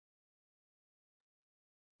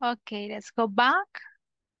 Okay, let's go back.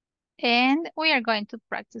 And we are going to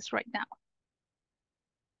practice right now.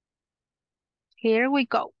 Here we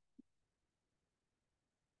go.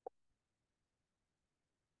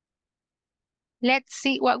 Let's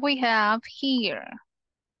see what we have here.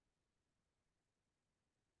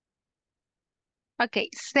 Okay,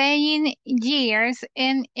 saying years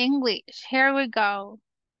in English. Here we go.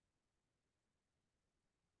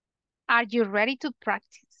 Are you ready to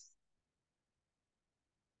practice?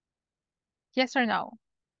 Yes or no?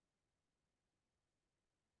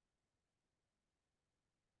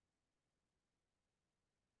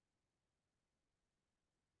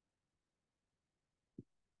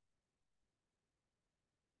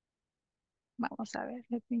 Vamos a ver,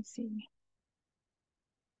 let me see.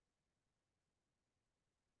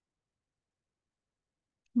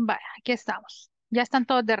 Vale, aquí estamos. Ya están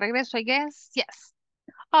todos de regreso, I guess. Yes.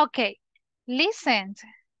 Okay, listen.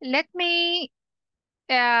 Let me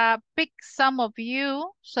pick some of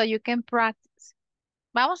you so you can practice.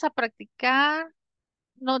 Vamos a practicar,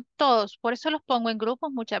 no todos, por eso los pongo en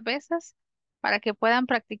grupos muchas veces, para que puedan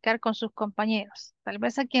practicar con sus compañeros. Tal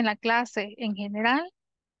vez aquí en la clase en general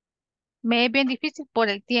me es bien difícil por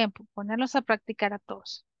el tiempo ponerlos a practicar a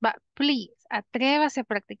todos. But please, atrévase a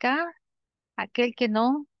practicar aquel que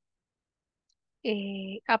no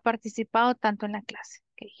ha participado tanto en la clase.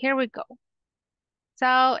 Okay, here we go.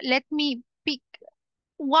 So let me pick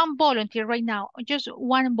one volunteer right now. Just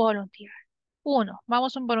one volunteer. Uno.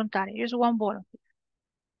 Vamos un voluntario. Just one volunteer.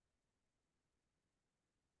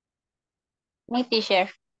 Mi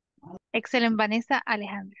teacher. Excellent, Vanessa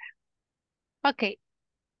Alejandra. Okay.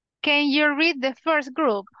 Can you read the first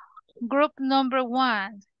group? Group number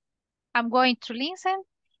 1. I'm going to listen.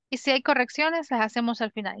 Y si hay correcciones, las hacemos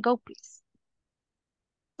al final. Go, please.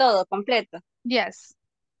 Todo completo. Yes.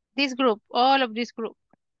 This group, all of this group.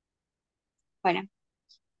 Bueno.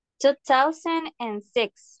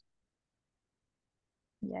 2006.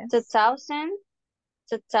 Yes. 2000,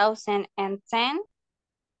 2010,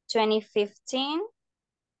 2015,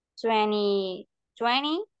 2020,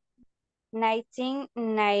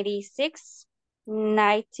 1996,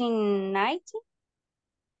 1990,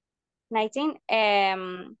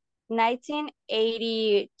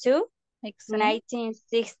 1982, Excellent.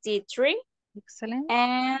 1963, Excellent.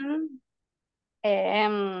 and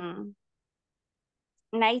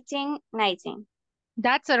 1919.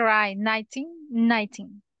 That's all right.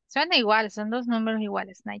 1919. Suena igual, son dos números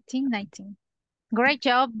iguales. 1919. Great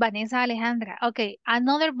job, Vanessa Alejandra. Okay,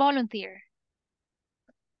 another volunteer.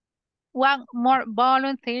 One more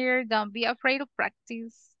volunteer. Don't be afraid to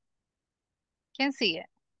practice. Can see it.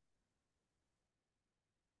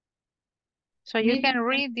 So you can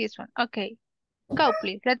read this one. Okay. Go,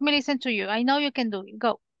 please. Let me listen to you. I know you can do it.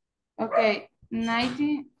 Go. Okay.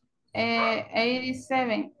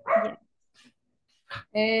 1987. Yes.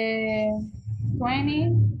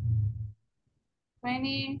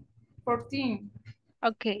 2014.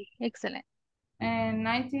 Okay, excellent. And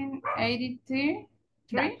 1983.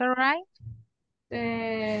 That's all right.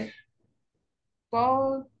 20,000.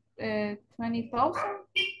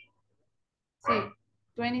 Sí,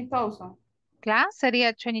 20,000. Class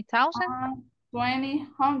sería 20,000.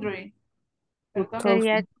 200.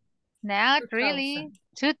 Sería not really.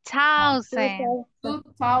 2,000.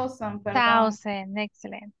 2,000, perdón. 1,000.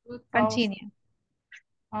 Excellent. 2,000. Continue.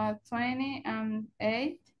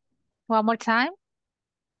 28. One more time.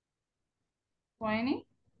 20.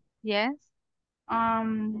 Yes.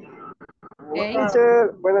 8.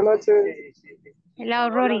 Buenas noches. Hello,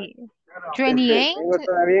 Rory. 28. Vengo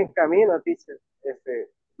todavía en camino, teacher.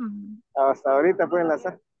 Hasta ahorita pueden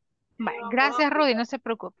enlazar. Vale, gracias, Rudy, no se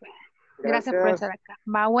preocupe. Gracias por estar acá.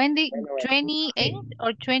 Va, Wendy, Bueno. 28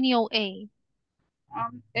 or 2008?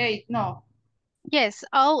 8, no. Yes,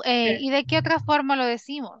 OA. ¿Y de qué otra forma lo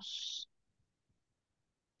decimos?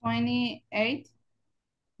 28.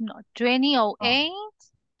 No, 2008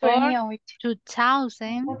 or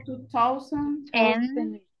 2000.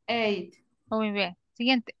 2008. Muy bien.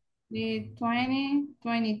 Siguiente. The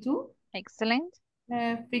 2022. Excellent.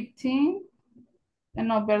 15.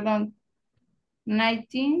 No, perdón.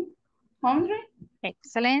 1900.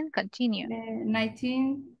 Excellent. Continue.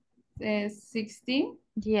 1916.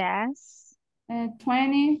 Yes.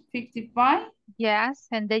 2055. Yes.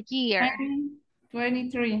 And the year.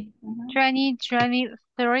 2023.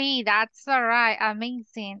 2023. That's all right.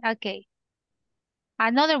 Amazing. Okay.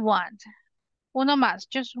 Another one. Uno más.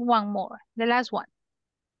 Just one more. The last one.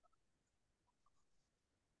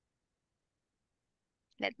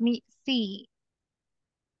 Let me see.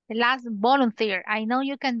 The last volunteer. I know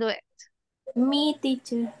you can do it. Me,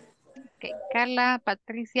 teacher. Okay. Carla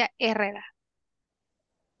Patricia Herrera.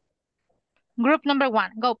 Group number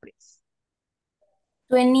 1. Go, please.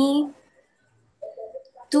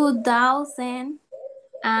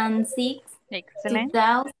 2006. Excellent.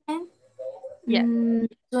 2000. Yes.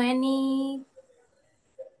 2010.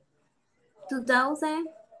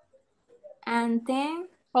 2010.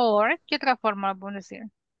 Or, ¿qué otra forma lo puedo decir?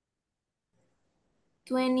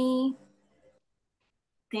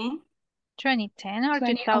 2010. 2010 or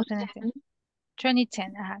 2010?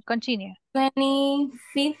 2010, continue.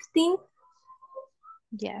 2015.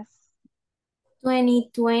 Yes.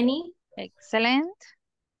 2020. Excellent.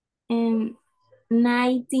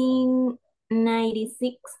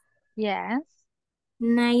 1996. Yes.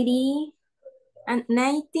 90 and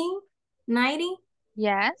 1990.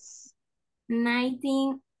 Yes.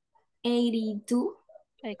 1982.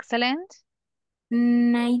 Excellent.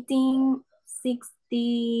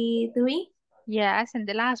 1963. Yes, and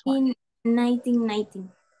the last one. In 1990.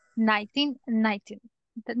 1919.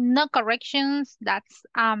 No corrections. That's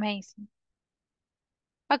amazing.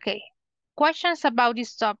 Okay. Questions about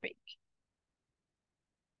this topic.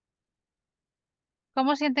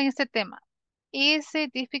 ¿Cómo sienten este tema? Is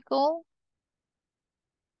it difficult?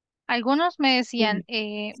 Algunos me decían,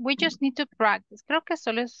 we just need to practice. Creo que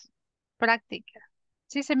solo es práctica.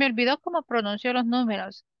 Sí, se me olvidó cómo pronuncio los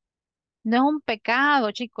números. No es un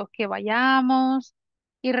pecado, chicos, que vayamos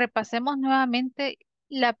y repasemos nuevamente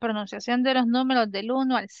la pronunciación de los números del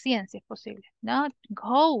 1 al 100, si es posible. No,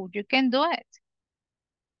 go, you can do it.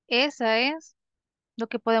 Esa es lo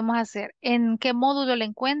que podemos hacer. ¿En qué módulo lo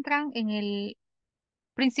encuentran? En el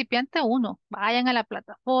principiante 1. Vayan a la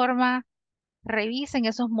plataforma, revisen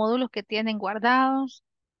esos módulos que tienen guardados.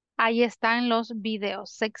 Ahí están los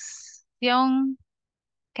videos. Sección,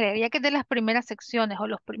 creería que es de las primeras secciones o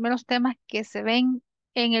los primeros temas que se ven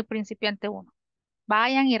en el principiante 1.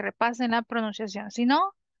 Vayan y repasen la pronunciación. Si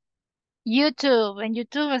no, YouTube. En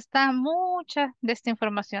YouTube está mucha de esta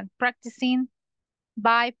información. Practicing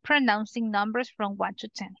by pronouncing numbers from 1 to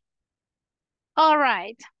 10. All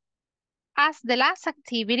right. As the last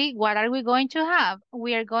activity, what are we going to have?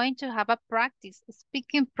 We are going to have a practice,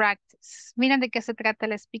 speaking practice. Miren de qué se trata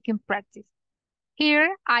el speaking practice.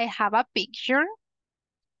 Here I have a picture.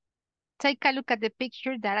 Take a look at the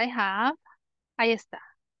picture that I have. Ahí está.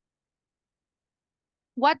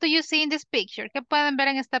 What do you see in this picture? ¿Qué pueden ver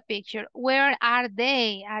en esta picture? Where are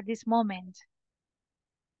they at this moment?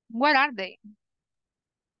 Where are they?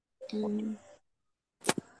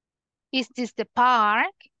 Is this the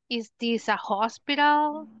park? Is this a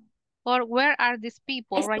hospital? Or where are these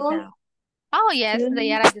people right now? Oh, yes,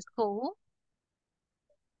 they are at the school.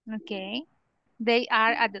 Okay. They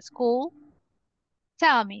are at the school.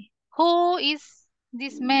 Tell me, who is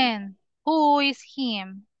this man? Who is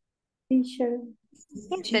him? Teacher. He's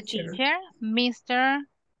the teacher, Mr.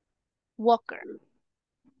 Walker.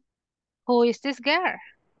 Who is this girl?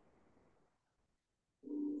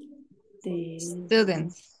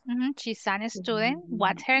 Students. She's a student.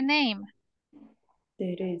 What's her name?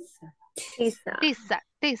 Teresa. Tisa.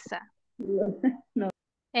 No.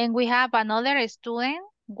 And we have another student.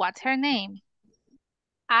 What's her name?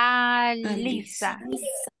 Alisa.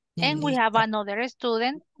 And we have another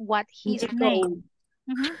student. What's his name?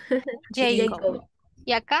 Jacob.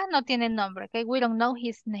 Y acá no tiene nombre, okay? We don't know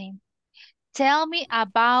his name. Tell me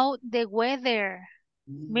about the weather.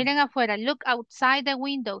 Miren afuera. Look outside the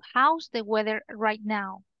window. How's the weather right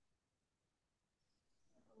now?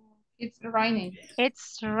 It's raining.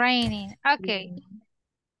 It's raining. Okay.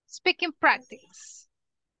 Speaking practice.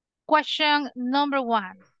 Question number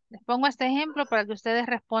 1. Les pongo este ejemplo para que ustedes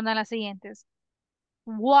respondan las siguientes.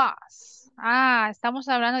 Was. Estamos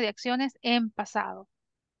hablando de acciones en pasado.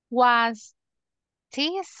 Was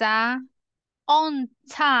Tisa on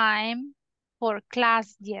time for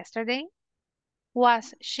class yesterday?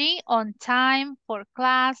 Was she on time for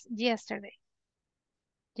class yesterday?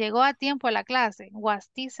 ¿Llegó a tiempo a la clase? Was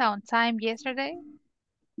Tisa on time yesterday?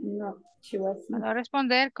 No, she wasn't. Voy a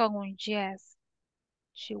responder con un yes.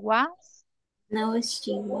 She was? No,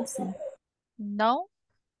 she wasn't. No,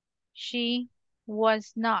 she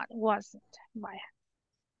was not, wasn't. Vaya.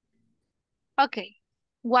 Okay.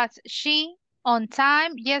 Was she on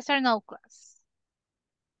time? Yes or no, class?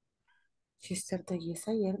 She started yes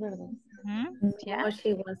ayer, ¿verdad? Yeah. No,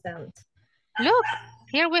 she wasn't. Look,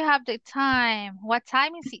 here we have the time. What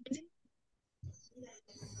time is it?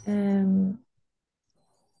 10.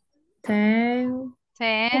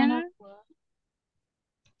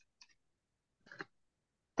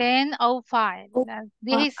 10:05.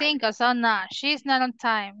 15, so no, she's not on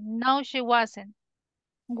time. No, she wasn't.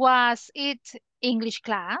 Was it English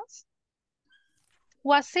class?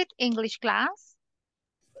 Was it English class?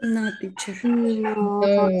 No, teacher.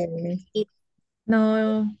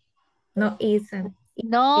 No, isn't.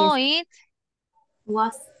 No, it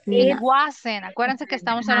wasn't. Acuérdense que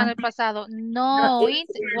estamos hablando del pasado. No, it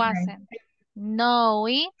wasn't. No,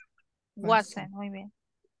 it wasn't. Muy bien.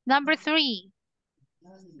 Number 3.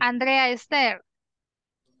 Andrea Esther.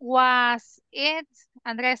 Was it,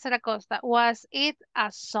 Andrea Esther Acosta, was it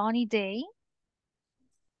a sunny day?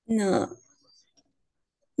 No,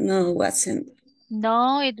 no, wasn't.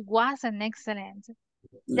 No, it wasn't. Excellent.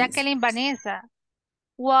 Yes. Jacqueline Vanessa.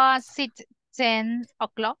 Was it 10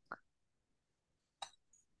 o'clock?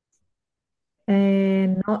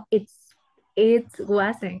 No, it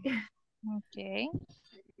wasn't. Okay.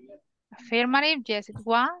 Affirmative, yes, it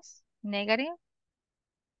was. Negative,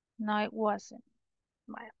 no, it wasn't.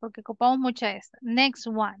 Vale, porque ocupamos mucha esta. Next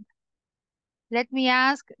one. Let me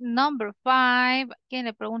ask number 5. ¿Quién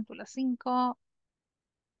le pregunto la 5?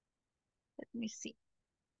 Let me see.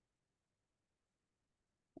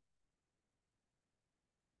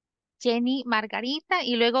 Jenny Margarita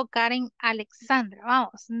y luego Karen Alexandra.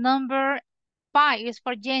 Vamos. Number 5 is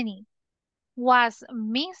for Jenny. Was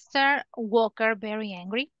Mr. Walker very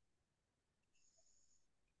angry?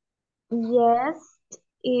 Yes,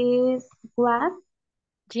 it was.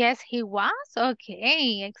 Yes, he was.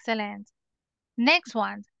 Okay, excellent. Next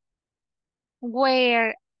one.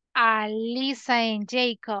 Were Alisa and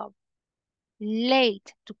Jacob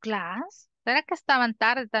late to class? ¿Será que estaban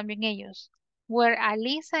tarde también ellos? Were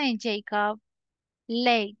Alisa and Jacob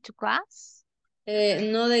late to class?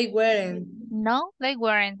 No, they weren't. No, they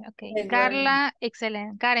weren't. Okay. They Carla,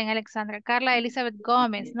 excellent. Karen Alexandra. Carla Elizabeth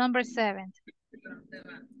Gomez, number 7.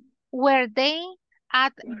 Were they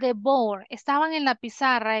at the board? Estaban en la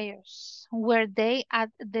pizarra ellos. Were they at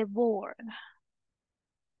the board?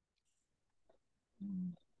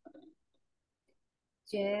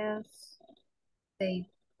 Yes, they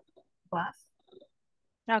was.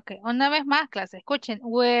 Ok, una vez más, clase. Escuchen.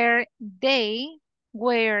 Were they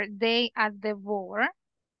at the board?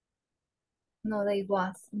 No, they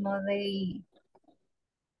was. No, they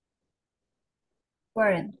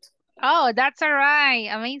weren't. Oh, that's all right.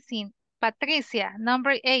 Amazing. Patricia,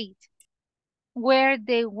 number 8. Were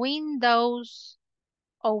the windows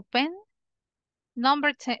open?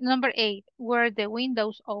 Number 8. Were the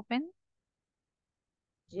windows open?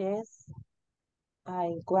 Yes,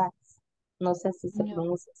 I was. No sé si se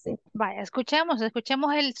pronuncia así. Vaya, escuchemos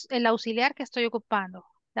el auxiliar que estoy ocupando.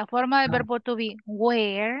 La forma del verbo to be.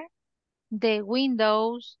 Were the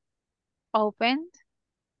windows opened?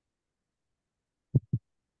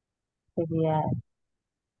 Sería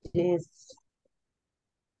yes,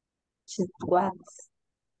 it was.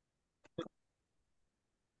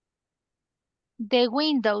 The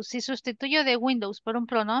windows. Si sustituyo de windows por un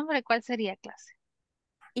pronombre, ¿cuál sería, clase?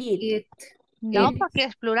 It. No, It. porque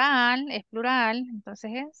es plural,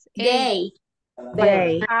 entonces es They.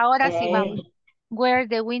 They. Ahora sí, vamos. Were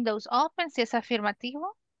the windows open? Si es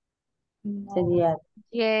afirmativo. Sería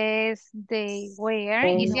Yes, they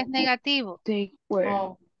were. Y si es negativo. They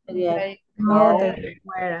were. sería No, they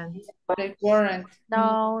weren't. They weren't.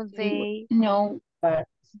 No, they No.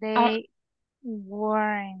 they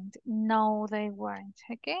weren't. No, they weren't.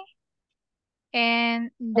 Okay.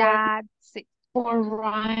 And that's it. For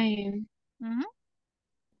Ryan.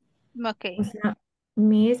 Okay. O sea,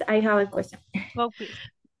 Miss, I have a question. Go, please.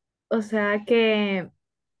 O sea que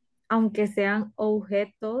aunque sean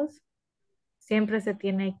objetos, siempre se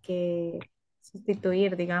tiene que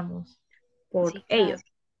sustituir, digamos, por Sí, claro. ellos.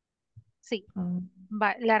 Sí.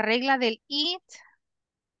 La regla del it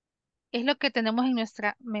es lo que tenemos en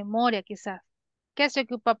nuestra memoria, quizás. ¿Qué se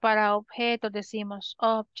ocupa para objetos? Decimos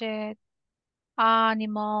object,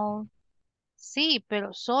 animal. Sí,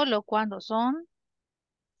 pero solo cuando son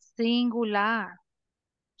singular.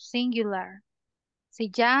 Singular.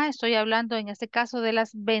 Si ya estoy hablando en este caso de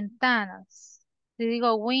las ventanas. Si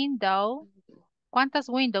digo window, ¿cuántas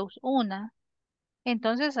windows? Una.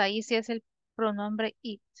 Entonces ahí sí es el pronombre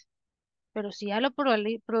it. Pero si ya lo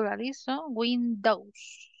pluralizo,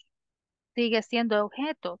 windows. Sigue siendo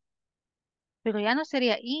objeto. Pero ya no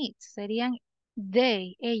sería it, serían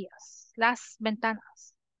they, ellas, las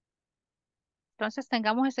ventanas. Entonces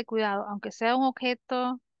tengamos ese cuidado, aunque sea un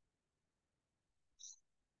objeto,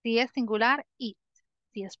 si es singular, it,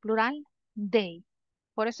 si es plural, they.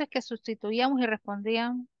 Por eso es que sustituíamos y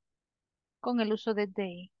respondían con el uso de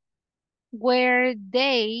they. Were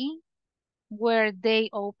they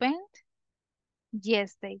opened?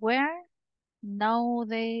 Yes, they were. No,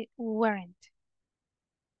 they weren't.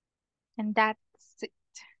 And that's it.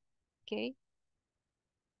 Okay.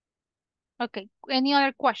 Okay. Any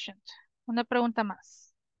other questions? Una pregunta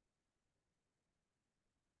más.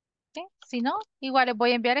 ¿Sí? Si no, igual les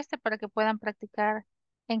voy a enviar este para que puedan practicar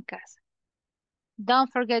en casa.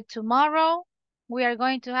 Don't forget tomorrow we are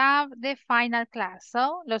going to have the final class.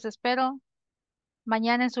 So, los espero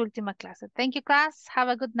mañana en su última clase. Thank you, class. Have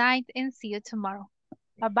a good night and see you tomorrow.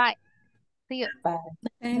 Bye-bye. See you. Bye.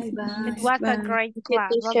 It was a great Thank you,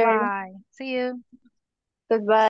 class. teacher. Bye-bye. See you. Goodbye.